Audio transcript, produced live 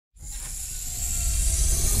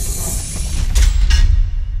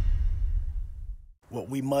What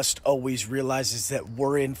we must always realize is that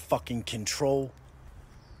we're in fucking control.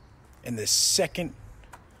 And the second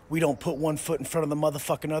we don't put one foot in front of the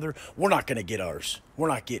motherfucking other, we're not going to get ours. We're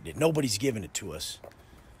not getting it. Nobody's giving it to us.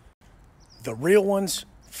 The real ones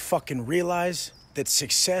fucking realize that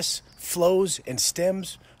success flows and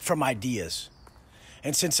stems from ideas.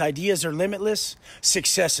 And since ideas are limitless,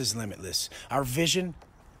 success is limitless. Our vision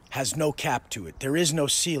has no cap to it. There is no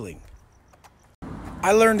ceiling.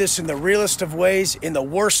 I learned this in the realest of ways, in the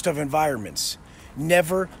worst of environments.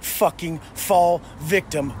 Never fucking fall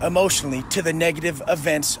victim emotionally to the negative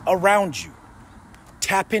events around you.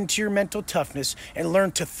 Tap into your mental toughness and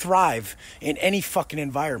learn to thrive in any fucking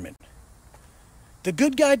environment. The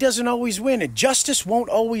good guy doesn't always win, and justice won't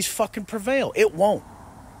always fucking prevail. It won't.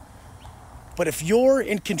 But if you're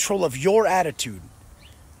in control of your attitude,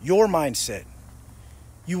 your mindset,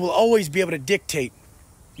 you will always be able to dictate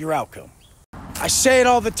your outcome. I say it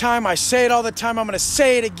all the time. I'm going to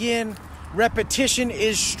say it again. Repetition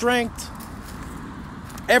is strength.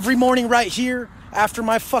 Every morning right here, after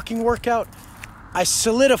my fucking workout, I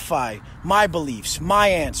solidify my beliefs, my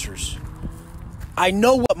answers. I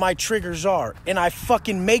know what my triggers are, and I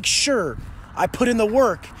fucking make sure I put in the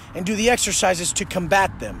work and do the exercises to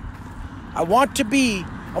combat them. I want to be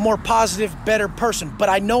a more positive, better person, but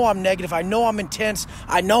I know I'm negative. I know I'm intense.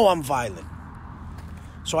 I know I'm violent.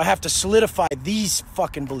 So I have to solidify these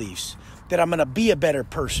fucking beliefs that I'm going to be a better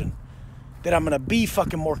person, that I'm going to be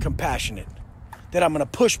fucking more compassionate, that I'm going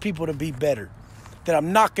to push people to be better, that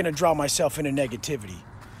I'm not going to draw myself into negativity.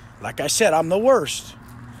 Like I said, I'm the worst.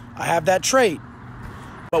 I have that trait.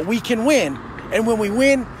 But we can win. And when we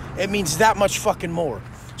win, it means that much fucking more.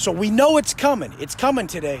 So we know it's coming. It's coming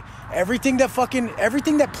today. Everything that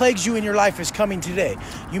plagues you in your life is coming today.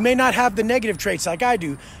 You may not have the negative traits like I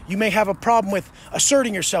do. You may have a problem with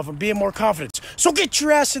asserting yourself and being more confident. So get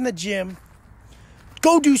your ass in the gym.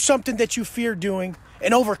 Go do something that you fear doing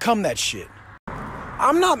and overcome that shit.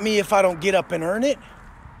 I'm not me if I don't get up and earn it.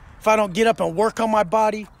 If I don't get up and work on my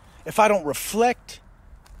body. If I don't reflect.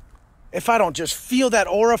 If I don't just feel that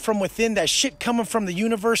aura from within, that shit coming from the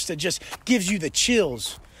universe that just gives you the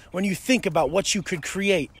chills when you think about what you could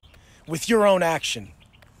create with your own action.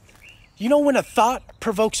 You know when a thought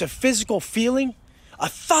provokes a physical feeling? A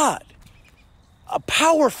thought, a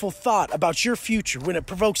powerful thought about your future, when it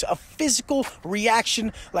provokes a physical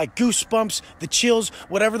reaction like goosebumps, the chills,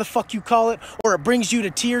 whatever the fuck you call it, or it brings you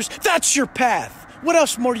to tears, that's your path. What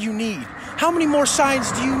else more do you need? How many more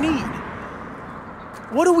signs do you need?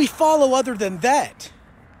 What do we follow other than that?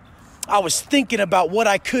 I was thinking about what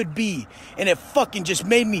I could be, and it fucking just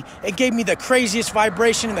it gave me the craziest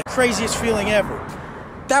vibration and the craziest feeling ever.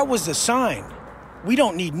 That was the sign. We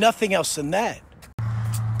don't need nothing else than that.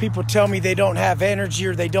 People tell me they don't have energy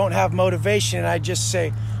or they don't have motivation, and I just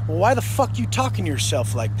say, well, why the fuck you talking to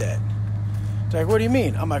yourself like that? They're like, what do you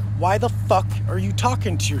mean? I'm like, why the fuck are you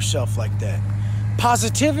talking to yourself like that?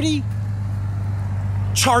 Positivity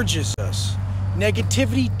charges us.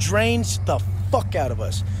 Negativity drains the fuck out of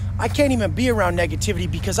us. I can't even be around negativity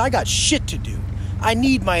because I got shit to do. I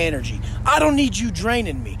need my energy. I don't need you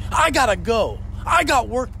draining me. I gotta go. I got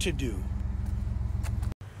work to do.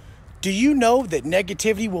 Do you know that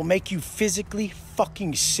negativity will make you physically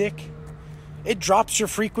fucking sick? It drops your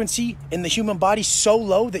frequency in the human body so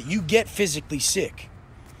low that you get physically sick.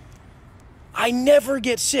 I never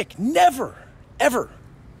get sick. Never. Ever.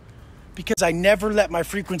 Because I never let my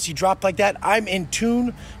frequency drop like that. I'm in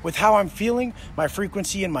tune with how I'm feeling, my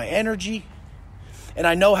frequency and my energy, and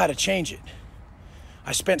I know how to change it.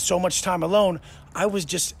 I spent so much time alone, I was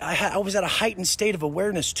at a heightened state of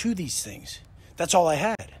awareness to these things. That's all I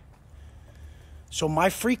had. So my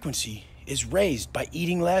frequency is raised by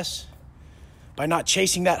eating less, by not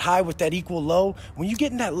chasing that high with that equal low. When you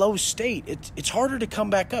get in that low state, it's harder to come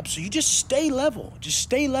back up. So you just stay level. Just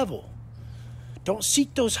stay level. Don't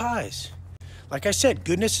seek those highs. Like I said,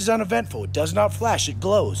 goodness is uneventful. It does not flash. It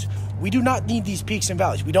glows. We do not need these peaks and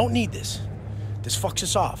valleys. We don't need this. This fucks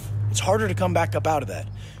us off. It's harder to come back up out of that.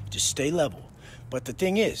 Just stay level. But the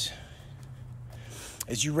thing is,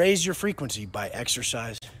 as you raise your frequency by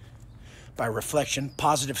exercise, by reflection,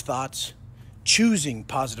 positive thoughts, choosing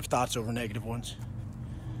positive thoughts over negative ones,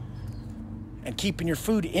 and keeping your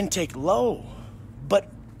food intake low, but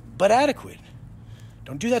adequate.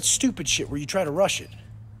 Don't do that stupid shit where you try to rush it.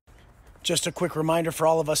 Just a quick reminder for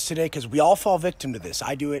all of us today, because we all fall victim to this.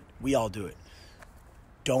 I do it. We all do it.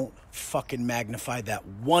 Don't fucking magnify that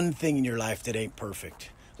one thing in your life that ain't perfect.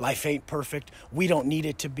 Life ain't perfect. We don't need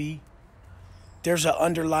it to be. There's an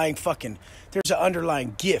underlying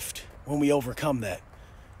gift when we overcome that.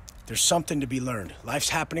 There's something to be learned. Life's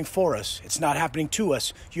happening for us. It's not happening to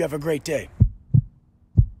us. You have a great day.